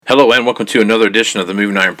Hello and welcome to another edition of the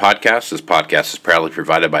Moving Iron Podcast. This podcast is proudly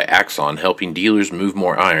provided by Axon, helping dealers move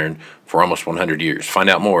more iron for almost 100 years. Find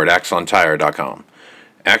out more at axontire.com.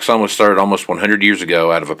 Axon was started almost 100 years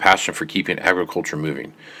ago out of a passion for keeping agriculture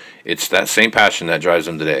moving. It's that same passion that drives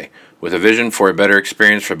them today. With a vision for a better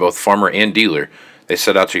experience for both farmer and dealer, they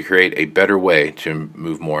set out to create a better way to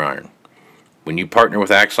move more iron. When you partner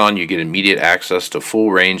with Axon, you get immediate access to a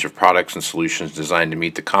full range of products and solutions designed to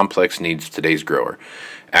meet the complex needs of today's grower.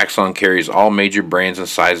 Axon carries all major brands and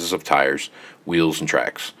sizes of tires, wheels, and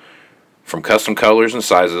tracks. From custom colors and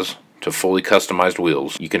sizes to fully customized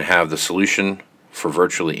wheels, you can have the solution for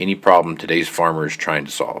virtually any problem today's farmer is trying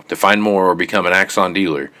to solve. To find more or become an Axon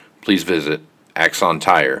dealer, please visit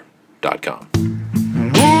axontire.com.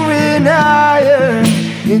 Moving iron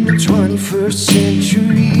in the 21st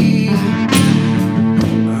century.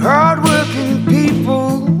 Hard-working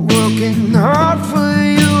people working hard for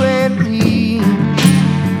you and me.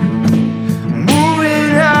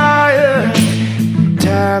 Moving iron,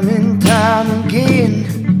 time and time again.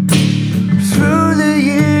 Through the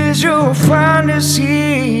years you'll find us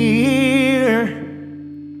here.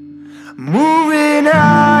 Moving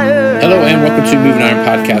iron. Hello and welcome to Moving Iron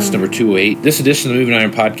Podcast number 208. This edition of the Moving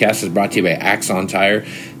Iron Podcast is brought to you by Axon Tire,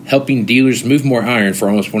 helping dealers move more iron for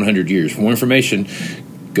almost 100 years. For more information,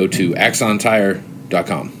 go to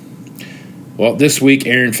axontire.com. Well, this week,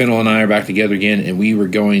 Aaron, Fennell, and I are back together again, and we were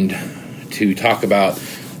going to talk about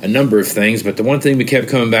a number of things, but the one thing we kept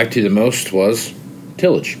coming back to the most was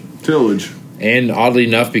tillage. And oddly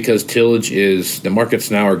enough, because tillage is, the markets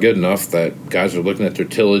now are good enough that guys are looking at their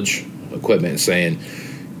tillage equipment and saying,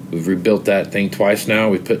 we've rebuilt that thing twice now,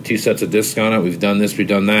 we've put 2 sets of discs on it, we've done this, we've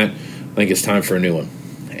done that, I think it's time for a new one.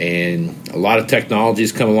 And a lot of technology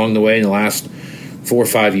has come along the way in the last 4 or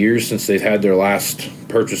 5 years since they've had their last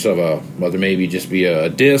purchase of whether maybe just be a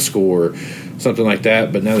disc or something like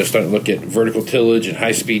that, but now they're starting to look at vertical tillage and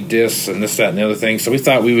high-speed discs and this, that, and the other thing. So we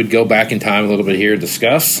thought we would go back in time a little bit here and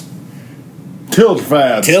discuss Tillage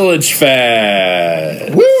Fads. Tillage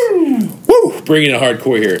Fads. Woo! Woo! Bringing it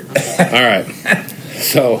hardcore here. All right.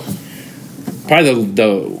 So probably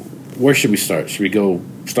where should we start? Should we go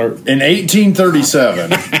start? In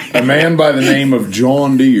 1837, a man by the name of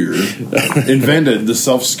John Deere invented the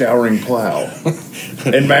self-scouring plow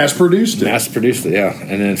and mass-produced it. Mass-produced it, yeah.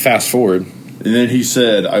 And then fast forward. And then he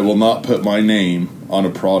said, I will not put my name on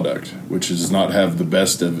a product which does not have the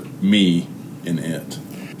best of me in it.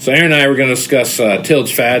 So Aaron and I were going to discuss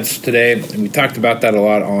tillage fads today, and we talked about that a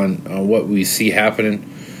lot on what we see happening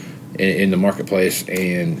in the marketplace,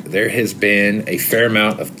 and there has been a fair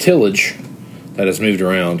amount of tillage that has moved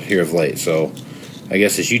around here of late. So I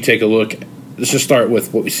guess as you take a look, let's just start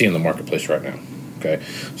with what we see in the marketplace right now. Okay,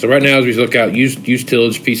 so right now as we look out used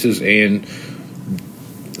tillage pieces and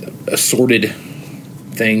assorted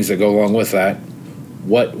things that go along with that,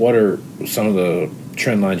 what are some of the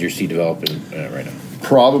trend lines you see developing right now?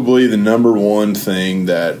 Probably the number one thing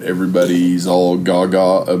that everybody's all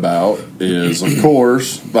gaga about is, of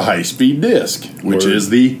course, the high-speed disc, which is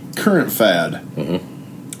the current fad,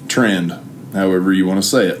 trend, however you want to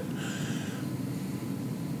say it.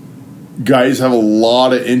 Guys have a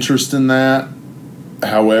lot of interest in that.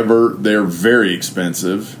 However, they're very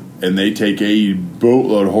expensive, and they take a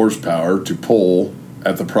boatload of horsepower to pull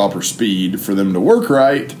at the proper speed for them to work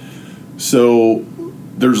right. So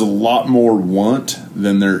there's a lot more want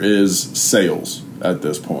than there is sales at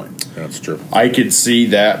this point. That's true. I could see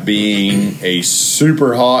that being a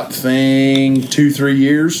super hot thing 2-3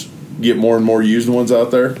 years. Get more and more used ones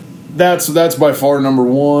out there. That's by far number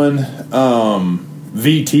one.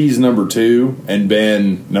 VT's number 2 and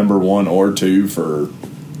been number 1 or 2 for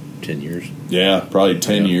 10 years. Yeah, probably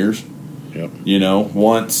 10 years. Yep. You know,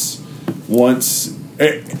 once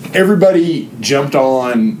everybody jumped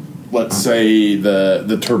on, let's say,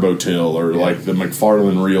 the Turbo Till or like the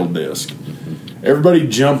McFarlane Reel Disc. Everybody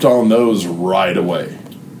jumped on those right away.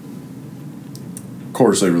 Of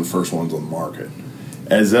course, they were the first ones on the market.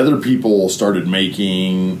 As other people started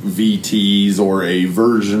making VTs or a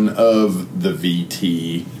version of the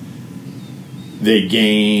VT, they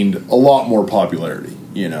gained a lot more popularity.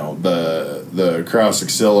 You know, the Krause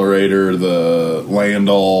Accelerator, the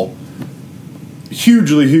Landau,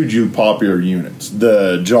 hugely popular units.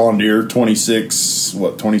 The John Deere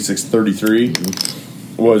 2633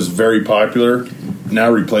 was very popular.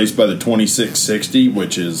 Now replaced by the 2660,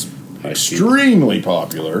 which is extremely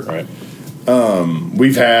popular. Right.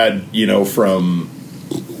 We've had, from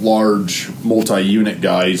large multi-unit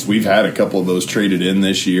guys, we've had a couple of those traded in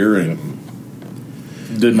this year and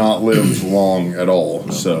did not live long at all.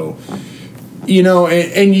 No. So,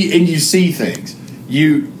 and you see things.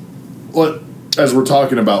 as we're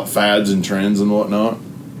talking about fads and trends and whatnot,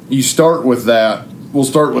 you start with that. We'll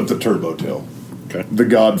start with the turbo till. Okay. The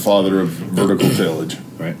godfather of vertical tillage.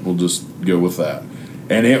 Right. We'll just go with that.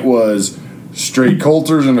 And it was straight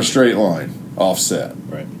coulters in a straight line, offset.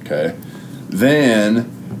 Right. Okay.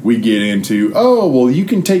 Then we get into, you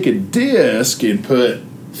can take a disc and put,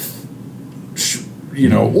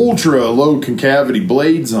 ultra low concavity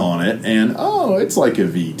blades on it, and it's like a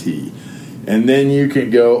VT. And then you can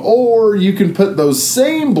go, or you can put those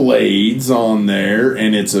same blades on there,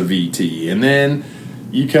 and it's a VT. And then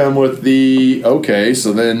you come with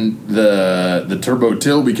so then the turbo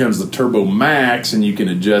till becomes the turbo max, and you can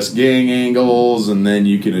adjust gang angles, and then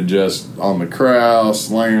you can adjust on the crouse,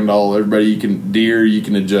 landall, everybody. You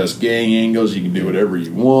can adjust gang angles. You can do whatever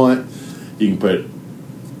you want. You can put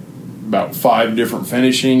about 5 different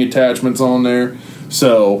finishing attachments on there.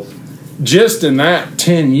 So just in that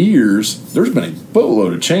 10 years, there's been a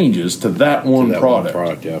boatload of changes to that one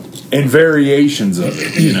product. Yeah. And variations of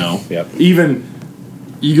it, Yep. Even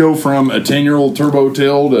you go from a 10-year-old turbo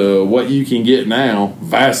till to what you can get now,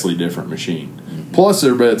 vastly different machine. Mm-hmm. Plus,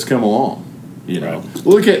 everybody that's come along, Right.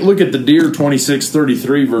 Look at the Deere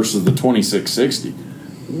 2633 versus the 2660.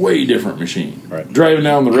 Way different machine. Right. Driving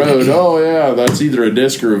down the road, that's either a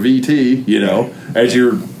disc or a VT, as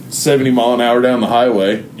you're 70 mile an hour down the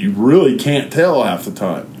highway, you really can't tell half the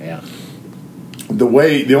time. Yeah.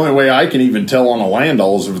 The only way I can even tell on a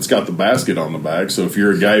landall is if it's got the basket on the back. So if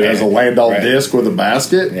you're a guy who has a landall disc with a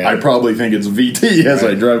basket, I probably think it's a VT as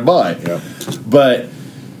I drive by. Yeah. But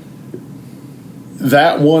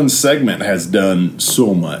that one segment has done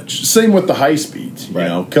so much. Same with the high speeds.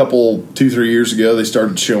 Right. A couple 2-3 years ago, they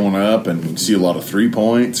started showing up, and you see a lot of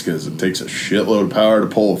 3-points because it takes a shitload of power to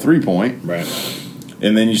pull a 3-point. Right.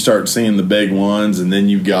 And then you start seeing the big ones, and then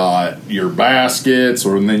you got your baskets,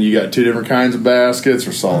 and then you got 2 different kinds of baskets,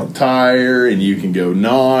 or solid tire, and you can go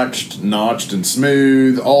notched and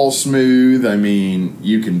smooth, all smooth. I mean,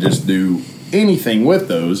 you can just do anything with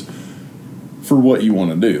those for what you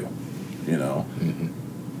want to do, Mm-hmm.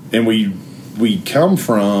 And we come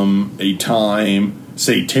from a time,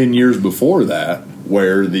 say 10 years before that,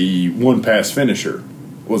 where the one-pass finisher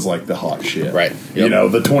was like the hot shit. Right.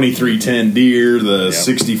 Yep. The 2310 Deere, the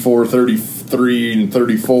 6433 and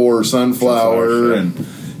 34 Sunflower, and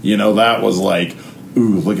that was like,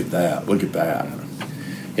 ooh, look at that.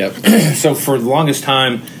 Yep. So for the longest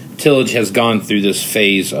time, tillage has gone through this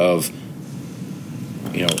phase of,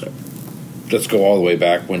 let's go all the way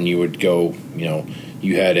back when you would go,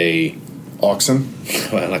 you had a oxen.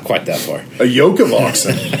 Well, not quite that far. A yoke of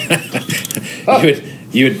oxen.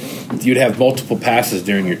 You'd have multiple passes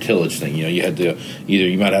during your tillage thing. You had to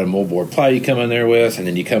you might have a moldboard ply you come in there with, and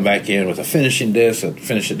then you come back in with a finishing disc that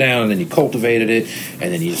finish it down, and then you cultivated it,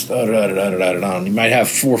 and then you just You might have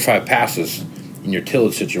 4 or 5 passes in your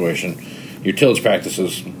tillage situation. Your tillage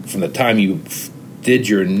practices from the time you did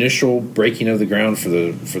your initial breaking of the ground for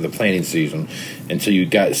the planting season until you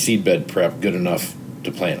got seedbed prep good enough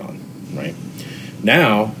to plant on. Right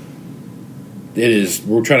now,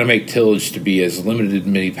 we're trying to make tillage to be as limited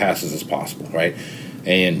many passes as possible, right?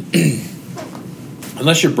 And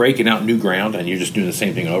unless you're breaking out new ground and you're just doing the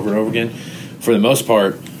same thing over and over again, for the most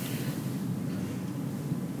part,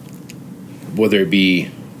 whether it be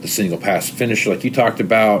the single pass finisher like you talked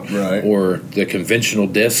about, right, or the conventional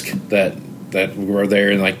disc that were there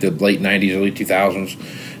in like the late 90s, early 2000s,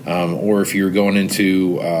 or if you're going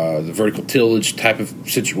into the vertical tillage type of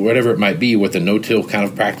situation, whatever it might be, with the no-till kind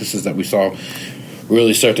of practices that we saw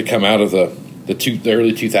really start to come out of the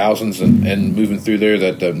early 2000s and moving through there,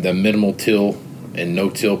 that the minimal till and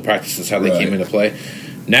no-till practices, how they came into play.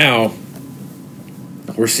 Now,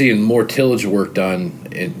 we're seeing more tillage work done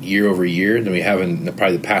year over year than we have in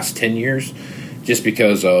probably the past 10 years, just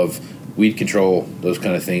because of weed control, those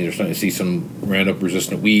kind of things. We're starting to see some Roundup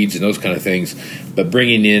resistant weeds and those kind of things. But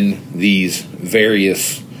bringing in these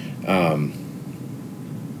various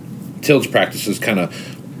tillage practices, kind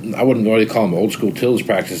of, I wouldn't really call them old school tillage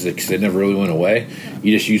practices because they never really went away.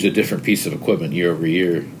 You just use a different piece of equipment year over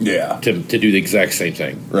year to do the exact same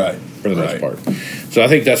thing. Right. For the most part. So I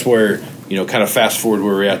think that's where, kind of fast forward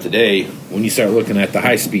where we're at today, when you start looking at the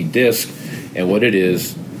high-speed disc and what it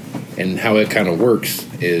is and how it kind of works,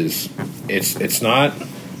 is it's not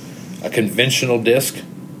a conventional disc.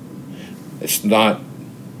 It's not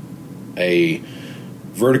a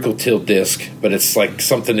vertical till disc, but it's like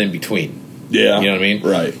something in between. Yeah. You know what I mean?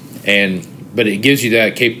 Right. But it gives you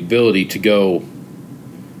that capability to go,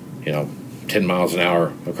 10 miles an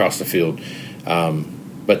hour across the field.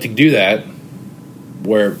 But to do that,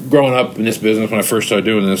 where growing up in this business, when I first started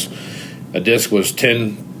doing this, a disc was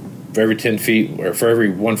 10 for every 10 feet, or for every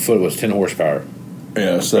 1 foot was 10 horsepower.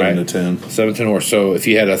 Yeah, 7 to 10. 7 to 10 horse. So if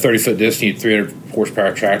you had a 30-foot disc and you had 300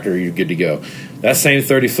 horsepower tractor, you're good to go. That same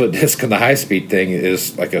 30-foot disc on the high-speed thing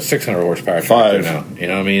is like a 600 horsepower tractor 5. now. You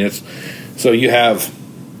know what I mean? So you have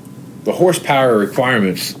the horsepower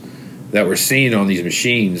requirements that we're seeing on these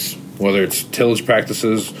machines, whether it's tillage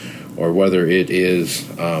practices or whether it is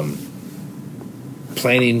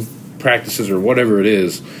planting practices or whatever it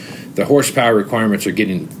is. The horsepower requirements are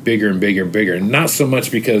getting bigger and bigger and bigger, and not so much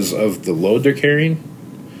because of the load they're carrying,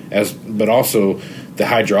 but also the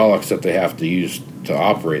hydraulics that they have to use to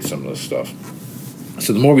operate some of this stuff.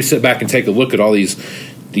 So the more we sit back and take a look at all these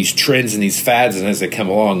trends and these fads, and as they come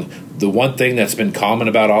along, the one thing that's been common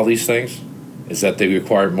about all these things is that they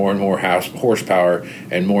require more and more horsepower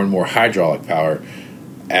and more hydraulic power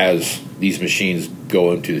as these machines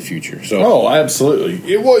go into the future. So,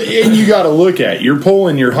 absolutely. And you got to look at, you're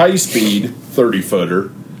pulling your high-speed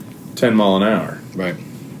 30-footer 10 mile an hour. Right.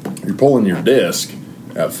 You're pulling your disc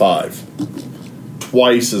at 5.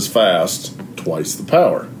 Twice as fast, twice the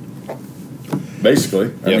power.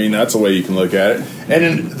 Basically. I mean, that's the way you can look at it.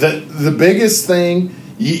 And the biggest thing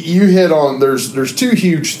you hit on, there's two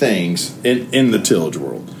huge things in the tillage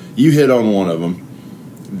world. You hit on one of them,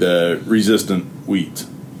 the resistant weeds.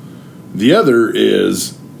 The other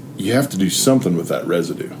is you have to do something with that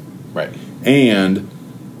residue. Right. And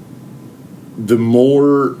the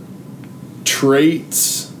more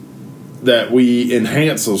traits that we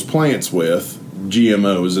enhance those plants with,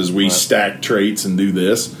 GMOs, as we stack traits and do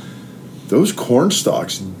this, those corn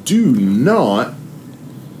stalks do not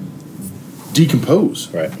decompose.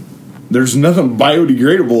 Right. There's nothing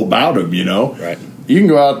biodegradable about them, you know? Right. You can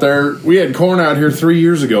go out there. We had corn out here 3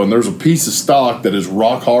 years ago, and there's a piece of stalk that is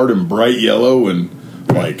rock hard and bright yellow, and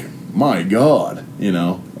like, my God, you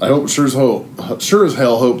know. I hope sure as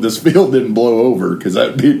hell hope this field didn't blow over, because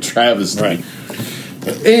that'd be a travesty. Right.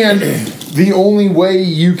 And the only way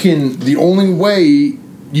you can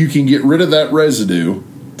get rid of that residue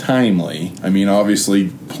timely. I mean,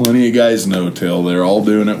 obviously, plenty of guys no-till. They're all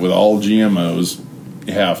doing it with all GMOs.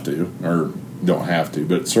 You have to, or don't have to,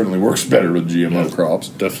 but it certainly works better with GMO crops.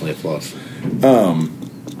 Definitely a plus.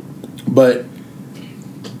 But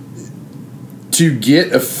to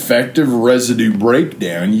get effective residue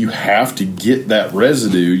breakdown, you have to get that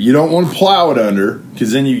residue. You don't want to plow it under,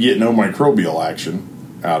 because then you get no microbial action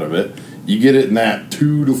out of it. You get it in that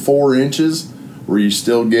 2 to 4 inches where you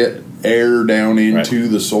still get air down into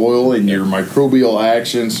the soil, and your microbial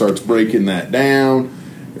action starts breaking that down.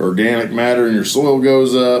 Organic matter in your soil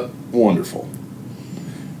goes up. Wonderful.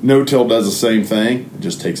 No-till does the same thing. It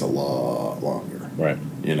just takes a lot longer. Right.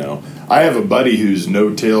 You know, I have a buddy who's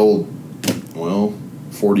no-till,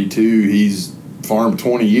 42. He's farmed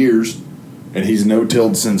 20 years, and he's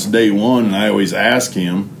no-tilled since day one. And I always ask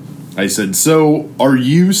him, I said, so are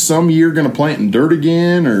you some year going to plant in dirt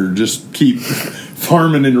again, or just keep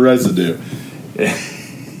farming in residue?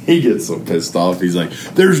 He gets so pissed off. He's like,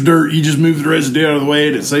 there's dirt. You just move the residue out of the way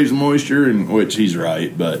and it saves moisture, and which he's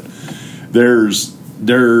right. But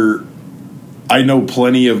I know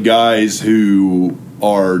plenty of guys who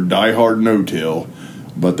are diehard no-till,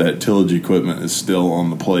 but that tillage equipment is still on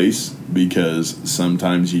the place because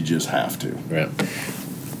sometimes you just have to. Right.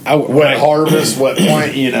 Wet harvest, wet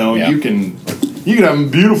plant, you know, you can have a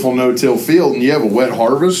beautiful no-till field and you have a wet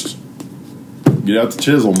harvest, get out the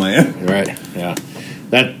chisel, man. Right, yeah.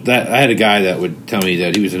 That I had a guy that would tell me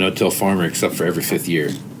that he was a no-till farmer except for every 5th year.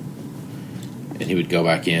 And he would go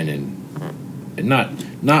back in and not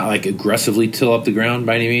like aggressively till up the ground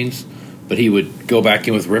by any means, but he would go back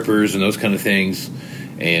in with rippers and those kind of things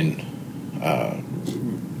and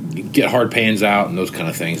get hard pans out and those kind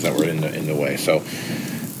of things that were in the way. So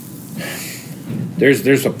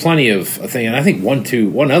there's a plenty of thing, and I think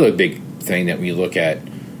one other big thing that when you look at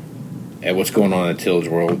what's going on in the tillage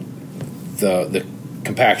world, the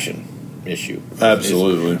compaction issue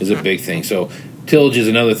absolutely is a big thing. So tillage is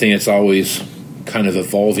another thing that's always kind of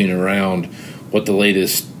evolving around what the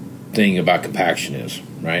latest thing about compaction is,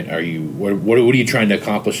 right? What are you trying to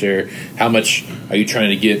accomplish there? How much are you trying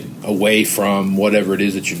to get away from whatever it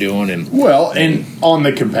is that you're doing? And on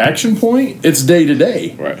the compaction point, it's day to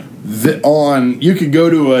day. Right. You could go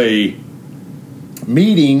to a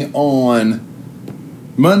meeting on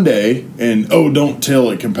Monday and don't till,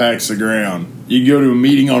 it compacts the ground. You go to a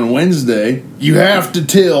meeting on Wednesday, you have to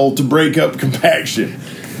till to break up compaction,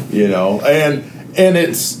 you know, and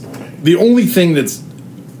it's the only thing that's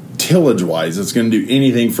tillage wise that's going to do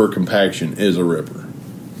anything for compaction is a ripper,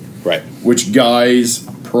 right? Which guys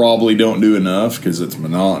probably don't do enough because it's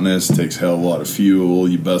monotonous, takes a hell of a lot of fuel.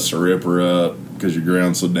 You bust a ripper up because your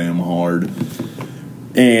ground's so damn hard.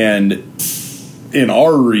 And in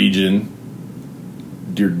our region,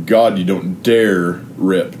 dear God, you don't dare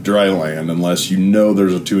rip dry land unless you know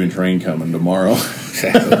there's a 2-inch rain coming tomorrow.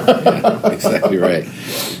 Exactly. Yeah, exactly right.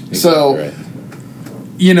 Exactly So, right.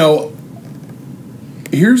 you know,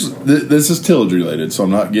 this is tillage related, so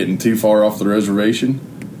I'm not getting too far off the reservation.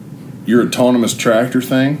 Your autonomous tractor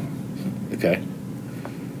thing, Okay.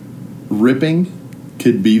 ripping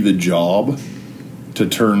could be the job to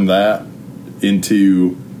turn that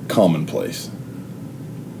into commonplace.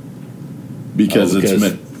 Because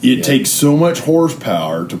it takes so much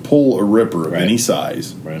horsepower to pull a ripper of any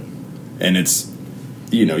size. Right. And it's,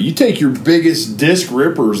 you know, you take your biggest disc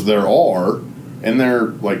rippers there are, and they're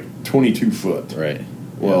like 22 foot. Right.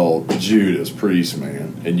 Well, Judas Priest,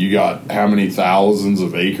 man. And you got how many thousands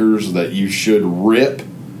of acres that you should rip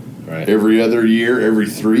every other year, every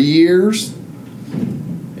 3 years?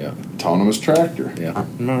 Yeah. Autonomous tractor. Yeah.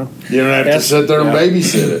 You don't have to sit there and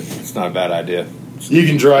babysit it. It's not a bad idea. You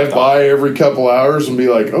can drive by every couple hours and be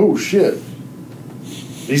like, oh, shit.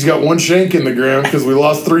 He's got one shank in the ground because we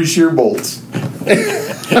lost 3 shear bolts.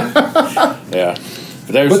 Yeah.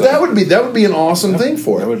 But that would be an awesome thing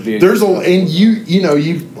for it. That would be and you know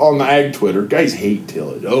on the ag Twitter, guys hate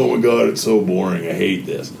tillage. Oh my God, it's so boring. I hate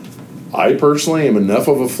this. I personally am enough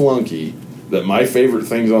of a flunky that my favorite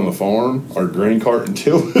things on the farm are grain cart and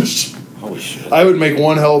tillage. Holy shit! I would make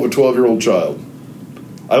one hell of a 12-year-old child.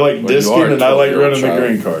 I like disking and I like running the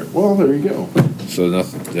grain cart. Well, there you go. So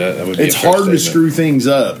that would be It's hard to screw things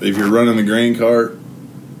up if you're running the grain cart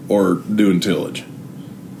or doing tillage.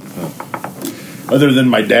 Other than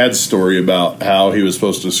my dad's story about how he was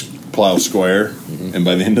supposed to plow square, and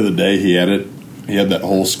by the end of the day he had that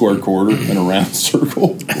whole square quarter in a round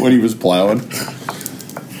circle when he was plowing.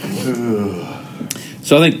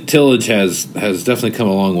 So I think tillage has definitely come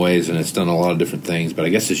a long ways, and it's done a lot of different things. But I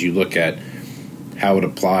guess as you look at how it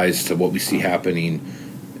applies to what we see happening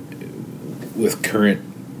with current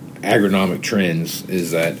agronomic trends,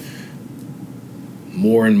 is that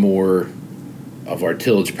more and more of our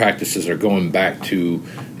tillage practices are going back to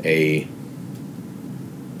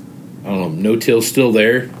no-till still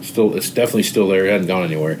there. It's definitely still there. It hasn't gone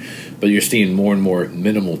anywhere. But you're seeing more and more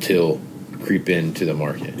minimal till creep into the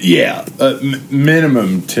market. Yeah,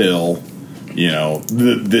 minimum till. You know,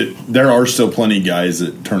 there are still plenty of guys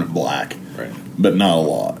that turn it black, right? But not a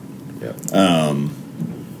lot. Yeah.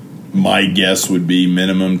 My guess would be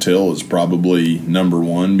minimum till is probably number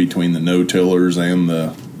one between the no-tillers and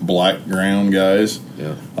the black ground guys.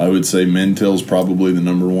 Yeah. I would say min till is probably the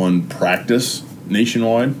number one practice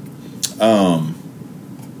nationwide.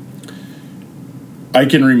 I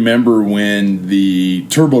can remember when the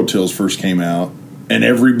turbo tills first came out, and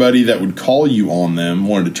everybody that would call you on them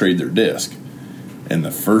wanted to trade their disc. And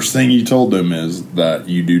the first thing you told them is that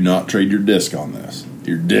you do not trade your disc on this.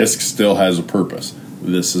 Your disc still has a purpose.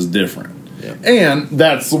 This is different. Yeah. And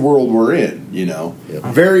that's the world we're in, you know. Yep.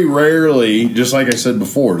 Very rarely, just like I said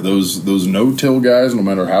before, those no-till guys, no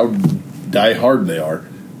matter how die-hard they are,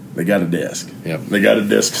 they got a disc. Yep. They got a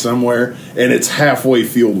disc somewhere, and it's halfway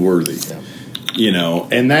field-worthy. Yep. You know,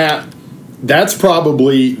 and that's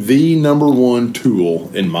probably the number one tool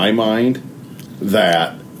in my mind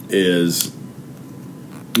that is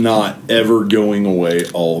not ever going away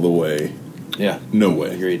all the way. Yeah. No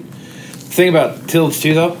way. Agreed. The thing about tillage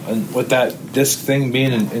too, though, and with that disc thing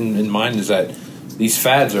being in mind, is that these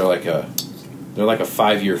fads are like a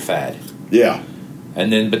 5-year fad. Yeah.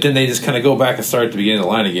 But then they just kind of go back and start at the beginning of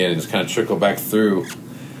the line again and just kind of trickle back through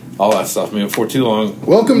all that stuff. I mean, before too long.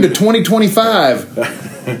 Welcome to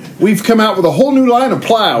 2025. We've come out with a whole new line of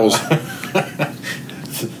plows.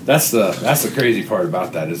 That's the crazy part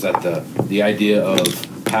about that, is that the idea of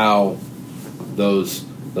how those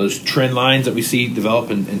trend lines that we see develop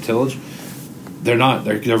in tillage,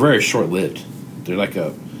 they're very short lived. They're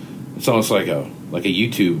it's almost like a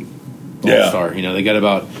YouTube all-star. You know, they got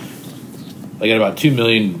about 2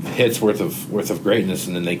 million hits worth of greatness,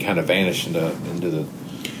 and then they kind of vanish into the.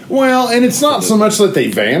 Well, and it's not so much that they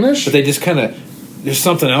vanish, but they just kind of. There's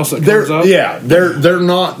something else that comes up. Yeah, they're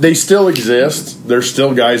not. They still exist. There's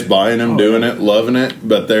still guys buying them, doing it, loving it,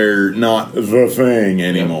 but they're not the thing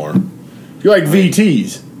anymore. You're like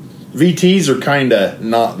VTs. VTs are kind of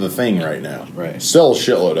not the thing right now. Right. Still a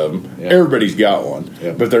shitload of them. Yeah. Everybody's got one,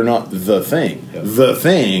 Yep. but they're not the thing. Yep. The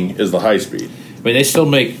thing is the high speed. I mean, they still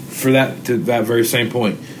make, to that very same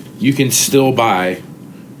point, you can still buy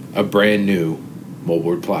a brand new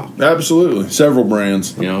moldboard plow. Absolutely, several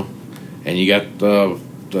brands. You know, and you got the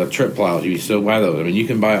trip plows. You still buy those. I mean, you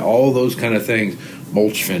can buy all those kind of things.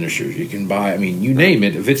 Mulch finishers. You can buy. I mean, you name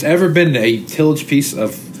it. If it's ever been a tillage piece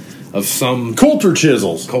of some Coulter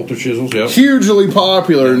chisels. Coulter chisels. Yeah, Hugely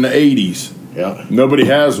popular in the 80s. yeah, Nobody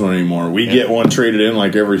has one anymore. We get one traded in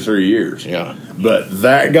like every 3 years. yeah. But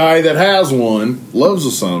that guy that has one loves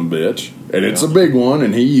a son of a bitch. And it's a big one,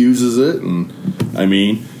 and he uses it. And, I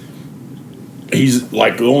mean, he's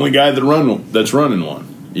like the only guy that's running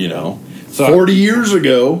one, you know. So 40 years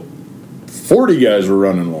ago, 40 guys were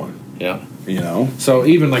running one, Yeah. you know. So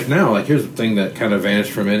even like now, like here's the thing that kind of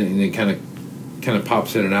vanished for a minute and then kind of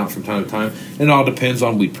pops in and out from time to time. And it all depends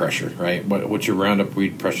on weed pressure, right? What your Roundup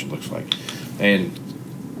weed pressure looks like. And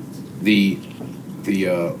the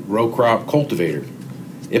row crop cultivator,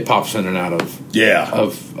 it pops in and out of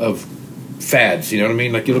fads, you know what I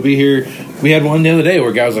mean? Like it'll be here. We had one the other day where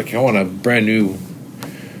a guy was like, I want a brand new,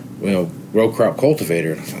 row crop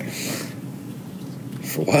cultivator. And I was like,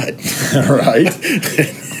 for what? Right.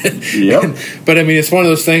 Yep. But I mean, it's one of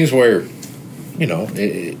those things where,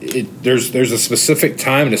 there's a specific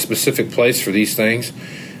time and a specific place for these things,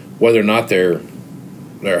 whether or not they're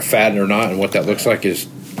a fad or not, and what that looks like is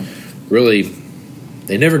really,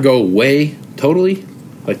 they never go away totally.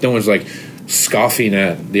 Like no one's like scoffing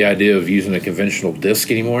at the idea of using a conventional disc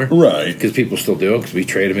anymore, Right. Because people still do it, because we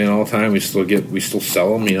trade them in all the time. We still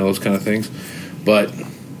sell them, those kind of things. But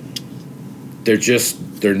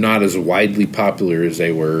they're not as widely popular as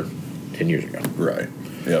they were 10 years ago. Right.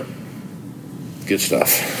 Yep. Good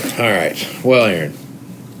stuff. All right. Well, Aaron,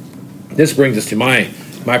 this brings us to my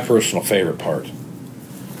personal favorite part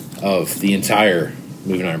of the entire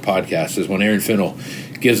Moving Iron podcast is when Aaron Fennell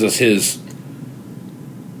gives us his,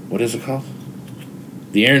 what is it called?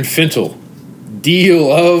 The Aaron Fennell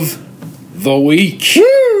Deal of the Week.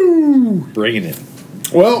 Woo! Bringing it.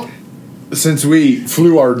 Well, since we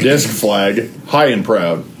flew our disc flag high and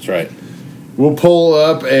proud, That's right. we'll pull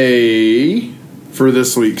up for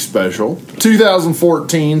this week's special,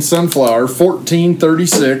 2014 Sunflower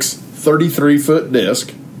 1436 33-foot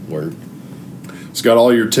disc. Word. It's got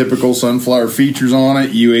all your typical Sunflower features on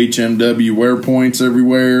it, UHMW wear points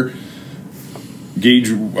everywhere,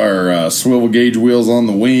 swivel gauge wheels on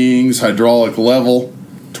the wings, hydraulic level,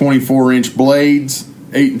 24-inch blades,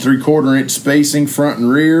 8 3/4-inch spacing front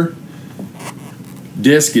and rear.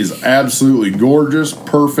 Disc is absolutely gorgeous,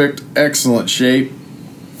 perfect, excellent shape.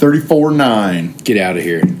 34.9 Get out of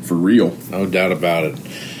here. for real. No doubt about it.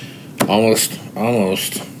 Almost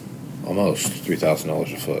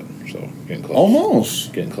 $3,000 a foot. So getting close.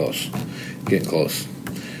 Almost. Getting close.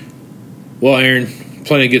 Well, Aaron,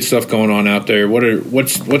 plenty of good stuff going on out there.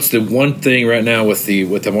 What's the one thing right now with the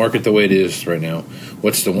market the way it is right now?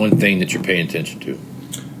 What's the one thing that you're paying attention to?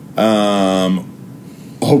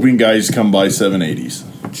 Hoping guys come by 780s.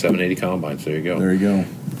 780 combines. There you go. There you go.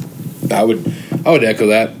 I would echo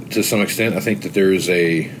that to some extent. I think that there is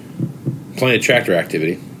plenty of tractor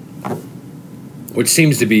activity, which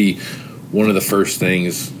seems to be one of the first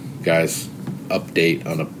things guys update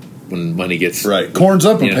on when money gets right. Corn's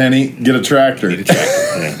up a penny, get a tractor. Need a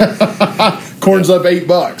tractor. Yeah. Corn's up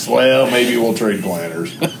 $8. Well, maybe we'll trade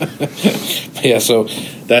planters. Yeah, so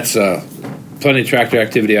that's plenty of tractor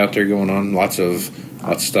activity out there going on. Lots of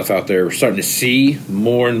stuff out there. We're starting to see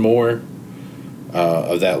more and more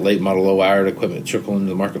of that late model low hour equipment trickle into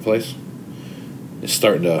the marketplace. It's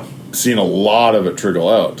starting to Seen a lot of it trickle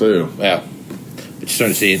out too. yeah. But you're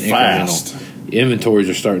starting to see an Fast. incremental. Inventories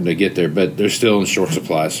are starting to get there, but they're still in short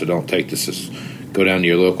supply. So don't take this as go down to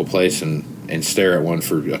your local place and stare at one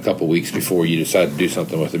for a couple weeks before you decide to do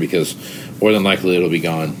something with it, because more than likely it'll be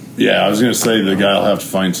gone. Yeah, I was going to say the guy will have to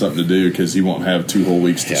find something to do because he won't have 2 whole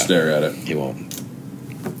weeks to stare at it. He won't.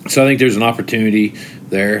 So I think there's an opportunity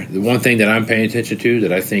there. The one thing that I'm paying attention to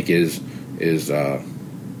that I think is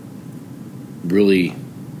really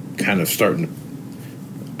kind of starting to,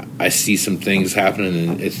 I see some things happening,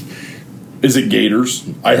 and it's. Is it gators?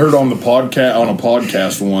 I heard on a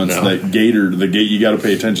podcast once that you got to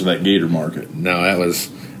pay attention to that gator market. No, that was,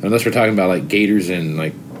 unless we're talking about like gators in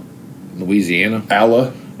like Louisiana.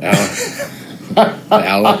 The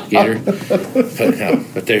alligator.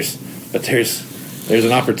 But there's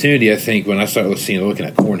an opportunity, I think, when I start looking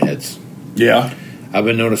at corn heads. Yeah. I've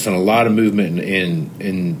been noticing a lot of movement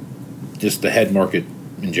in just the head market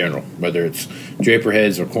in general, whether it's draper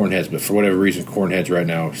heads or corn heads, but for whatever reason, corn heads right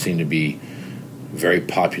now seem to be very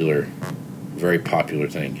popular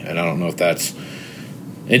thing. And I don't know if that's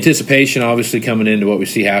anticipation, obviously, coming into what we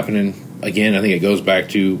see happening. Again, I think it goes back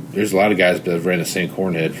to there's a lot of guys that have ran the same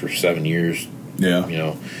corn head for 7 years. Yeah.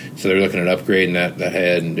 So they're looking at upgrading that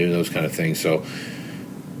head and doing those kind of things. So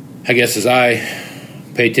I guess as I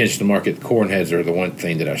pay attention to the market, corn heads are the one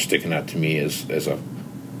thing that are sticking out to me as have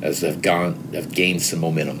gained some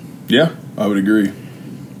momentum. Yeah, I would agree.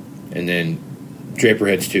 And then Draper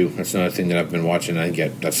heads too. That's another thing that I've been watching. I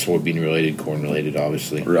think that's soybean related, corn related,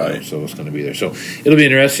 obviously. Right. So it's going to be there. So it'll be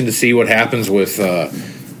interesting to see what happens with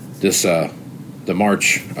this the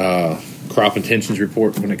March crop intentions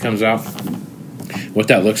report when it comes out. What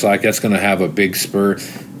that looks like, that's going to have a big spur.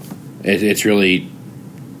 It's really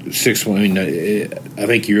 6. I mean, I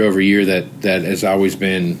think year over year that has always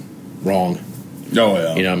been wrong. Oh,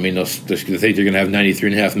 yeah. You know, I mean, they think they're going to have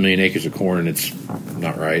 93.5 million acres of corn, and it's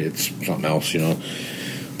not right. It's something else, you know.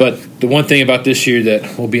 But the one thing about this year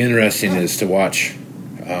that will be interesting is to watch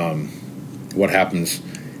what happens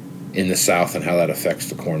in the South and how that affects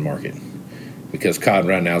the corn market. Because cotton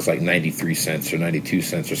right now is like 93 cents or 92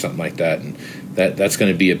 cents or something like that, and that's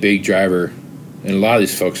going to be a big driver in a lot of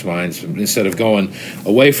these folks' minds. Instead of going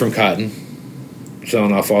away from cotton,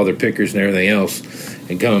 selling off all their pickers and everything else,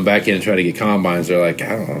 and coming back in and trying to get combines, they're like,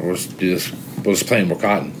 I don't know, let's do this. We'll just plant more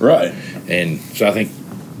cotton. Right. And so I think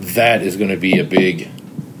that is going to be a big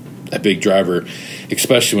driver,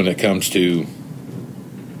 especially when it comes to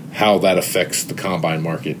how that affects the combine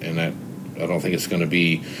market. And that I don't think it's going to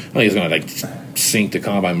be. I think it's going to like sink the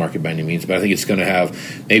combine market by any means, but I think it's going to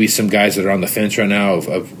have maybe some guys that are on the fence right now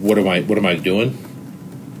of what am I doing?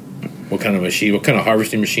 What kind of machine? What kind of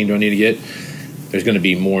harvesting machine do I need to get? There's going to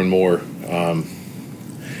be more and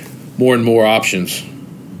more options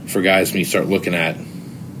for guys when you start looking at,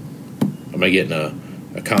 am I getting a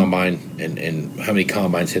combine and how many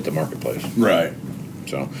combines hit the marketplace? Right.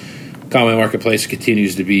 So combine marketplace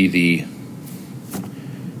continues to be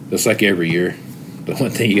just like every year, the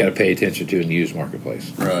one thing you got to pay attention to in the used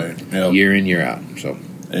marketplace. Right. Yep. Year in, year out. So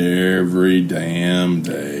every damn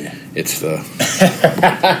day. It's the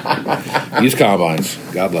used combines.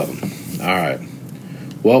 God love them. All right.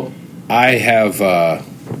 Well, I have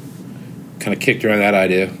kind of kicked around that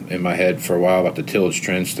idea in my head for a while about the tillage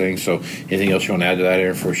trends thing. So anything else you want to add to that,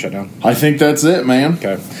 Aaron, before we shut down? I think that's it, man.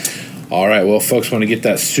 Okay. All right. Well, folks want to get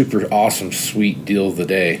that super awesome, sweet deal of the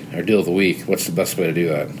day or deal of the week. What's the best way to do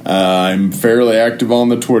that? I'm fairly active on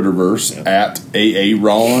the Twitterverse at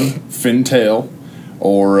AARonFintel,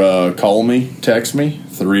 or call me, text me,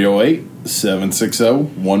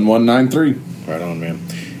 308-760-1193. Right on, man.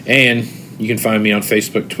 And you can find me on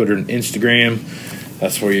Facebook, Twitter, and Instagram.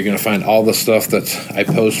 That's where you're going to find all the stuff that I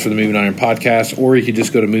post for the Moving Iron podcast, or you can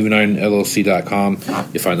just go to movingironllc.com.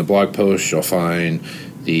 You'll find the blog post. You'll find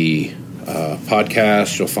the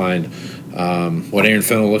podcast. You'll find what Aaron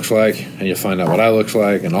Fennell looks like, and you'll find out what I look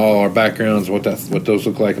like, and all our backgrounds, what those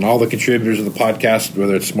look like, and all the contributors of the podcast,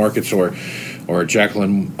 whether it's Markets or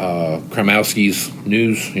Jacqueline Kramowski's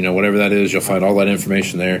news, whatever that is. You'll find all that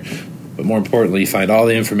information there. But more importantly, you find all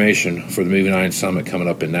the information for the Moving Iron Summit coming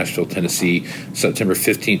up in Nashville, Tennessee, September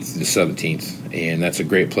 15th to the 17th. And that's a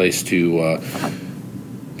great place to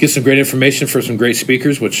get some great information for some great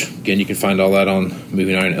speakers, which, again, you can find all that on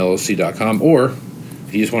movingironllc.com. Or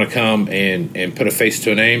if you just want to come and put a face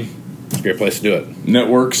to a name, it's a great place to do it.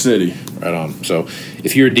 Network City. Right on. So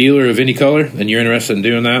if you're a dealer of any color and you're interested in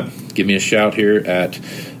doing that, give me a shout here at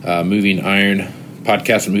Moving Iron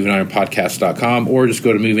Podcast at movingironpodcast.com, or just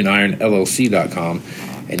go to movingironllc.com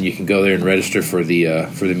and you can go there and register for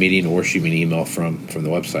the meeting, or shoot me an email from the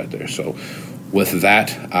website there. So with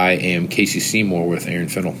that, I am Casey Seymour with Aaron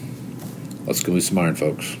Fennell. Let's go move some iron,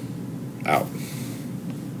 folks. Out.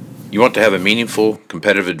 You want to have a meaningful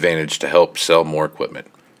competitive advantage to help sell more equipment.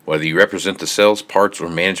 Whether you represent the sales, parts, or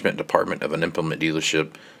management department of an implement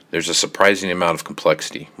dealership, there's a surprising amount of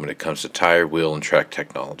complexity when it comes to tire, wheel, and track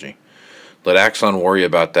technology. Let Axon worry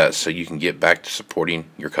about that so you can get back to supporting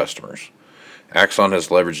your customers. Axon has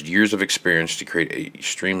leveraged years of experience to create a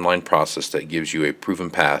streamlined process that gives you a proven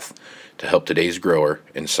path to help today's grower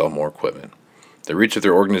and sell more equipment. The roots of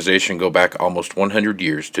their organization go back almost 100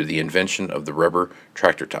 years to the invention of the rubber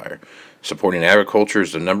tractor tire. Supporting agriculture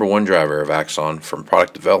is the number one driver of Axon, from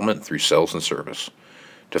product development through sales and service.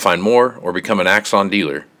 To find more or become an Axon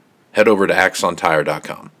dealer, head over to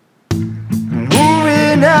axontire.com.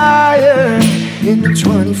 Moving higher in the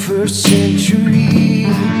 21st century.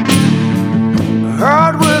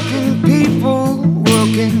 Hard-working people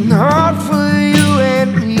working hard for you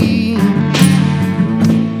and me.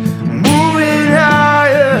 Moving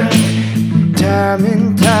higher, time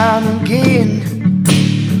and time again.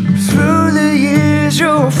 Through the years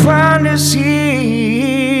you'll find us here.